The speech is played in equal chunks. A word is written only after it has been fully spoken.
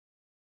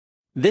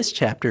This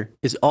chapter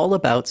is all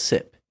about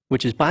SIP,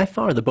 which is by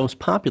far the most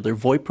popular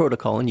VoIP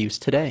protocol in use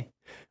today.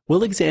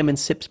 We'll examine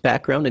SIP's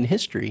background and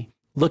history,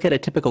 look at a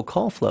typical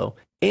call flow,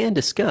 and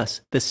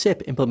discuss the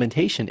SIP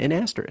implementation in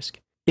Asterisk.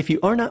 If you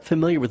are not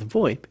familiar with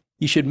VoIP,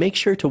 you should make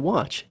sure to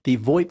watch the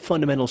VoIP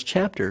Fundamentals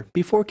chapter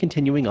before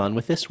continuing on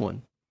with this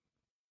one.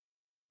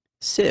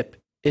 SIP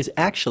is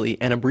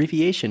actually an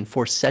abbreviation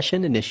for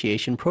Session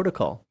Initiation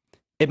Protocol.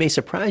 It may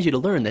surprise you to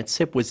learn that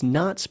SIP was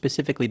not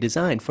specifically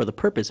designed for the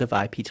purpose of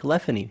IP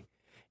telephony.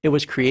 It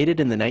was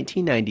created in the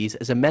 1990s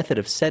as a method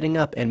of setting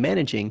up and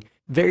managing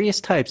various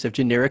types of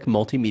generic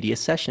multimedia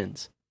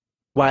sessions.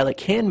 While it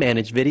can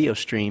manage video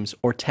streams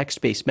or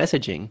text-based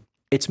messaging,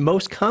 its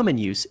most common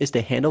use is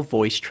to handle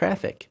voice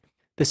traffic.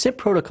 The SIP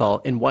protocol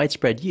in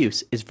widespread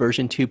use is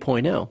version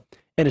 2.0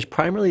 and is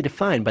primarily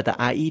defined by the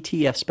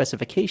IETF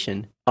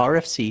specification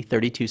RFC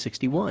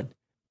 3261.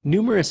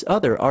 Numerous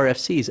other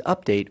RFCs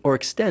update or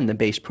extend the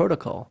base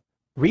protocol.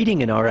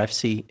 Reading an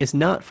RFC is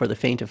not for the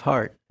faint of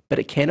heart, but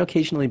it can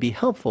occasionally be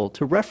helpful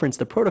to reference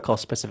the protocol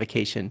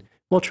specification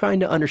while trying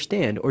to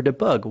understand or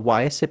debug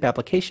why a SIP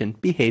application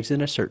behaves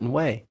in a certain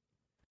way.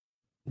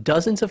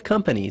 Dozens of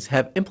companies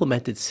have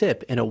implemented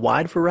SIP in a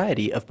wide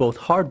variety of both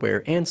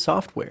hardware and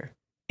software,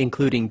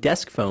 including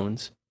desk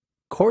phones,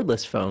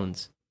 cordless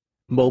phones,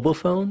 mobile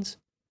phones,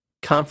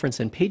 conference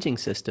and paging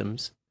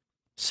systems,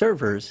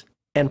 servers,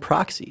 and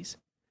proxies.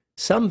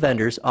 Some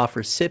vendors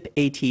offer SIP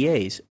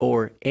ATAs,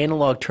 or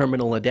analog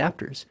terminal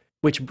adapters,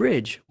 which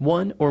bridge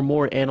one or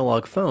more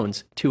analog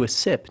phones to a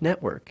SIP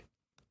network.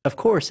 Of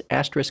course,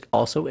 Asterisk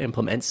also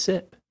implements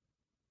SIP.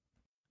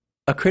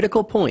 A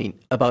critical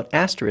point about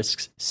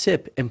Asterisk's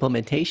SIP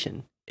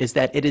implementation is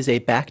that it is a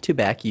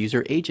back-to-back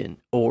user agent,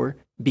 or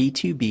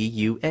B2B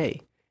UA,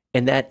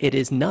 and that it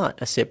is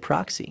not a SIP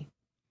proxy.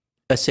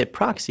 A SIP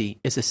proxy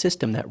is a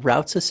system that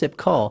routes a SIP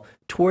call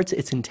towards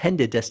its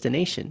intended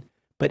destination,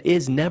 but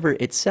is never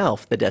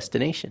itself the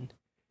destination.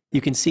 You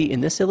can see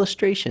in this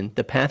illustration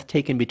the path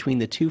taken between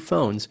the two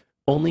phones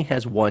only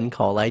has one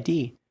call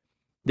ID.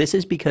 This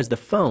is because the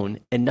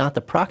phone, and not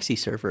the proxy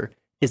server,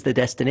 is the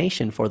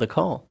destination for the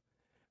call.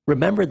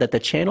 Remember that the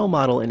channel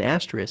model in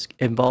Asterisk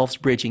involves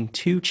bridging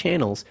two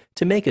channels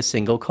to make a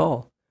single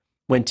call.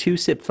 When two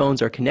SIP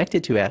phones are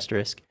connected to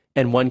Asterisk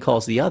and one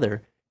calls the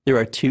other, there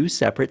are two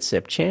separate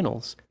SIP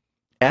channels.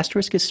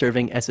 Asterisk is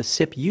serving as a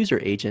SIP user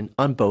agent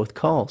on both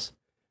calls.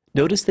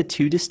 Notice the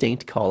two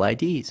distinct call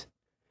IDs.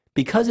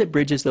 Because it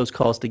bridges those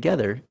calls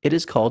together, it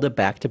is called a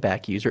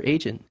back-to-back user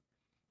agent.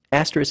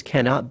 Asterisk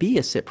cannot be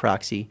a SIP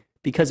proxy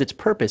because its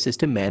purpose is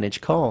to manage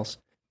calls.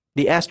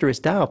 The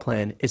Asterisk dial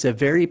plan is a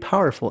very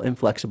powerful and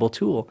flexible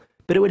tool,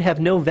 but it would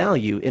have no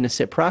value in a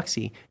SIP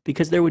proxy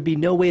because there would be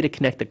no way to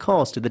connect the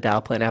calls to the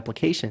dial plan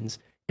applications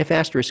if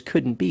Asterisk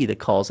couldn't be the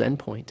call's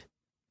endpoint.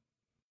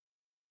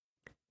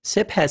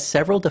 SIP has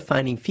several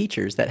defining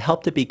features that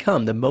help it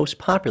become the most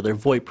popular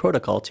VoIP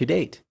protocol to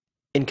date.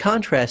 In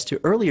contrast to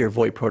earlier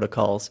VoIP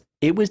protocols,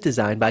 it was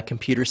designed by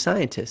computer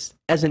scientists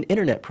as an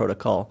internet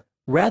protocol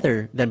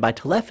rather than by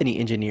telephony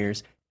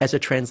engineers as a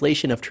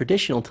translation of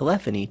traditional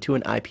telephony to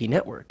an IP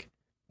network.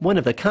 One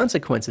of the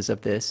consequences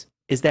of this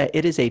is that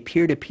it is a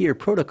peer-to-peer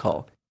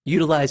protocol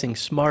utilizing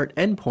smart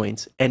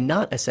endpoints and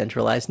not a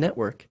centralized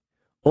network.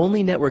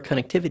 Only network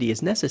connectivity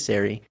is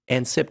necessary,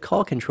 and SIP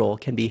call control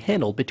can be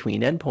handled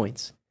between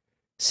endpoints.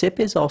 SIP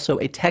is also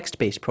a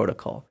text-based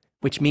protocol,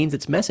 which means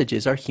its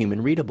messages are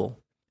human-readable.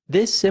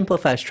 This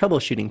simplifies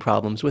troubleshooting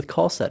problems with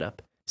call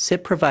setup.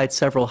 SIP provides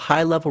several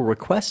high-level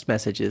request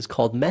messages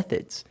called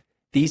methods.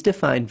 These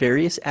define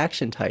various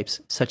action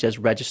types such as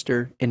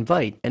register,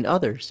 invite, and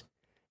others.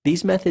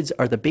 These methods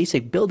are the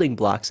basic building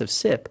blocks of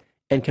SIP,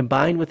 and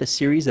combined with a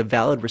series of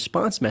valid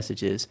response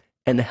messages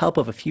and the help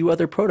of a few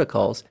other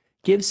protocols,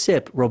 give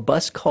SIP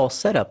robust call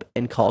setup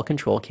and call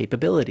control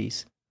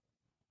capabilities.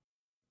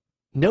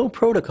 No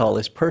protocol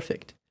is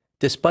perfect.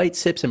 Despite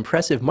SIP's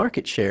impressive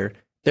market share,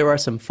 there are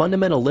some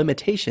fundamental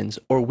limitations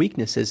or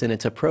weaknesses in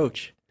its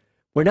approach.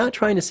 We're not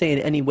trying to say in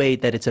any way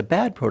that it's a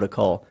bad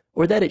protocol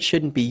or that it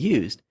shouldn't be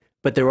used,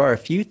 but there are a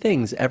few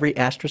things every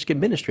Asterisk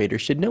administrator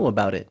should know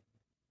about it.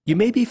 You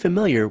may be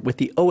familiar with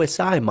the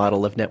OSI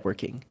model of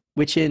networking,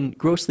 which in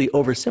grossly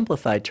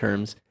oversimplified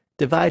terms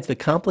divides the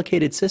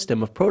complicated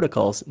system of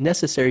protocols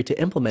necessary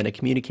to implement a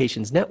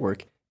communications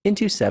network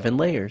into 7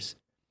 layers.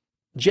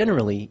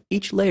 Generally,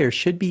 each layer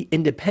should be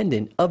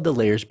independent of the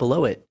layers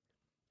below it.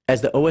 As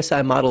the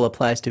OSI model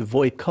applies to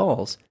VoIP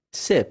calls,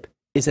 SIP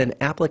is an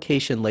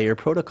application layer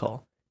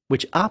protocol,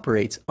 which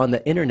operates on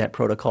the Internet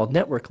Protocol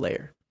network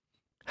layer.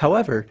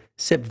 However,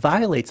 SIP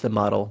violates the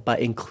model by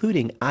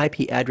including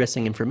IP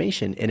addressing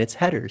information in its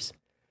headers.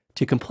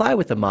 To comply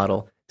with the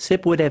model,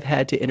 SIP would have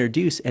had to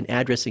introduce an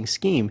addressing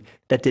scheme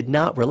that did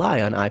not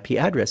rely on IP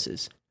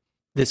addresses.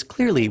 This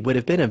clearly would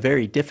have been a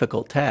very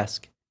difficult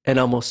task, and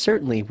almost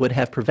certainly would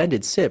have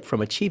prevented SIP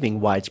from achieving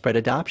widespread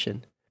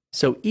adoption.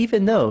 So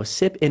even though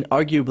SIP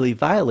inarguably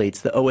violates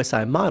the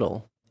OSI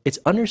model, it's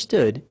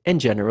understood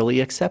and generally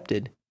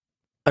accepted.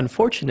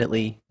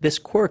 Unfortunately, this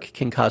quirk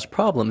can cause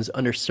problems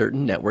under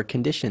certain network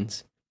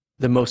conditions.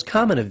 The most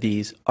common of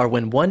these are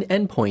when one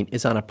endpoint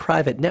is on a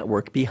private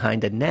network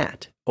behind a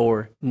NAT,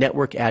 or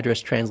Network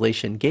Address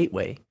Translation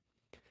Gateway.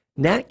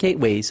 NAT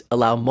gateways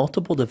allow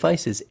multiple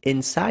devices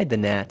inside the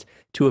NAT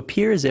to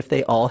appear as if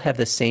they all have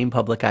the same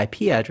public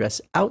IP address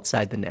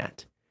outside the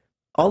NAT.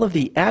 All of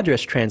the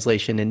address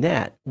translation in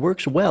NAT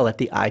works well at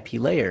the IP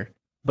layer,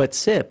 but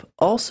SIP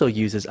also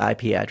uses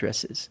IP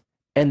addresses,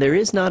 and there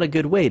is not a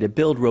good way to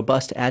build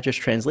robust address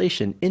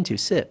translation into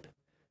SIP.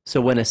 So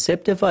when a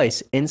SIP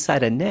device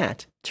inside a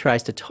NAT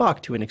tries to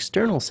talk to an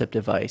external SIP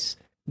device,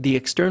 the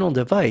external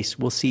device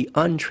will see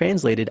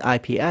untranslated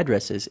IP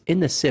addresses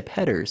in the SIP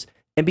headers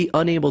and be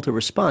unable to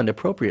respond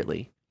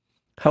appropriately.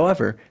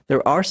 However,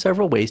 there are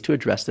several ways to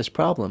address this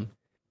problem.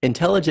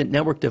 Intelligent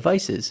network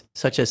devices,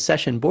 such as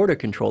session border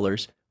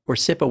controllers or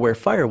SIP-aware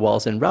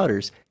firewalls and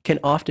routers, can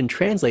often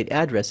translate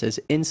addresses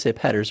in SIP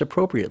headers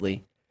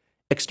appropriately.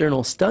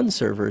 External stun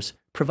servers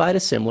provide a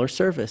similar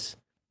service.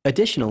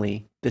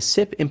 Additionally, the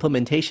SIP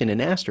implementation in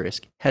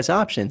Asterisk has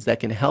options that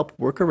can help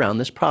work around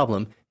this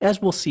problem,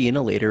 as we'll see in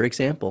a later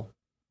example.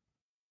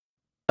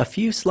 A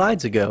few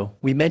slides ago,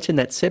 we mentioned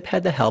that SIP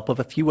had the help of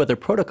a few other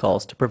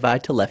protocols to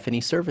provide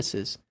telephony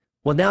services.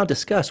 We'll now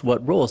discuss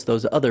what roles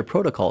those other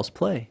protocols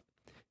play.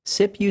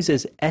 SIP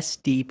uses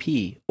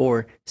SDP,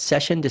 or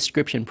Session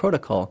Description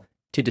Protocol,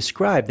 to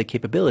describe the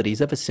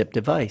capabilities of a SIP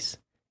device.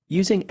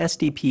 Using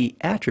SDP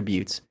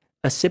attributes,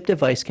 a SIP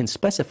device can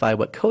specify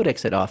what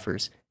codecs it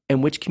offers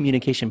and which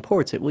communication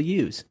ports it will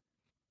use.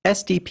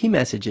 SDP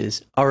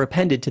messages are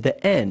appended to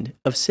the end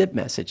of SIP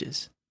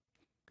messages.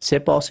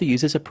 SIP also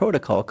uses a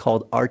protocol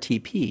called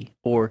RTP,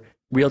 or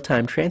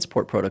Real-Time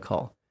Transport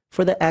Protocol,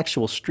 for the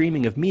actual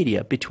streaming of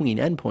media between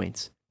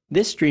endpoints.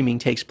 This streaming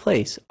takes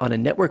place on a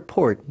network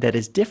port that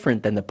is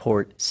different than the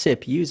port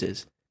SIP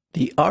uses.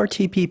 The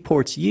RTP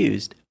ports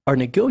used are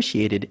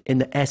negotiated in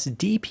the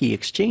SDP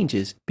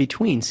exchanges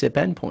between SIP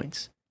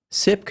endpoints.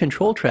 SIP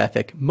control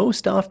traffic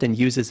most often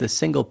uses the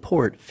single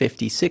port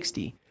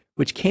 5060,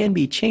 which can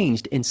be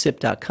changed in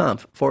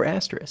SIP.conf for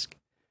Asterisk.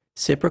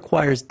 SIP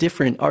requires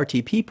different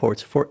RTP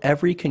ports for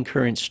every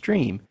concurrent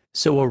stream,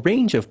 so a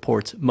range of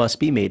ports must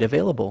be made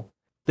available.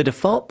 The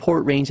default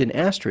port range in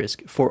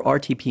Asterisk for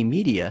RTP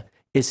media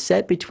is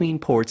set between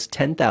ports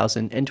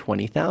 10,000 and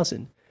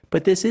 20,000,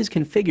 but this is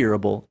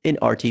configurable in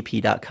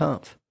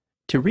RTP.conf.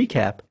 To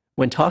recap,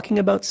 when talking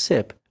about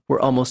SIP, we're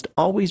almost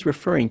always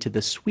referring to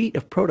the suite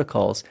of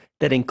protocols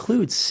that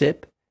includes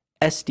SIP,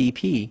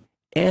 SDP,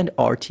 and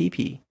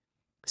RTP.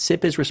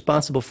 SIP is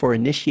responsible for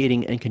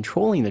initiating and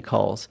controlling the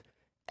calls,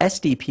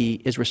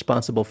 SDP is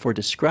responsible for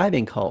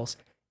describing calls,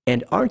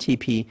 and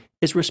RTP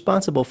is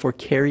responsible for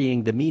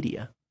carrying the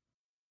media.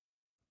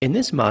 In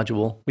this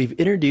module, we've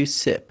introduced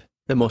SIP,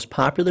 the most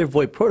popular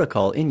VoIP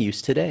protocol in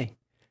use today.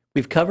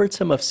 We've covered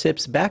some of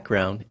SIP's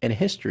background and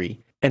history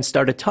and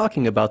started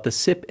talking about the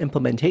SIP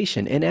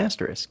implementation in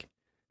Asterisk.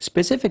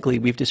 Specifically,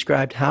 we've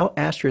described how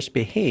Asterisk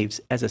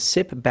behaves as a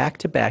SIP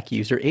back-to-back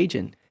user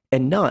agent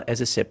and not as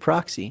a SIP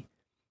proxy.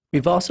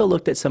 We've also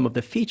looked at some of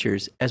the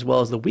features as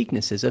well as the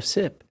weaknesses of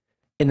SIP.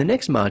 In the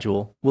next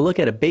module, we'll look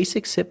at a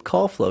basic SIP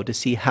call flow to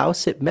see how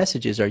SIP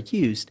messages are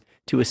used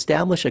to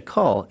establish a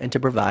call and to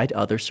provide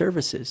other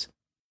services.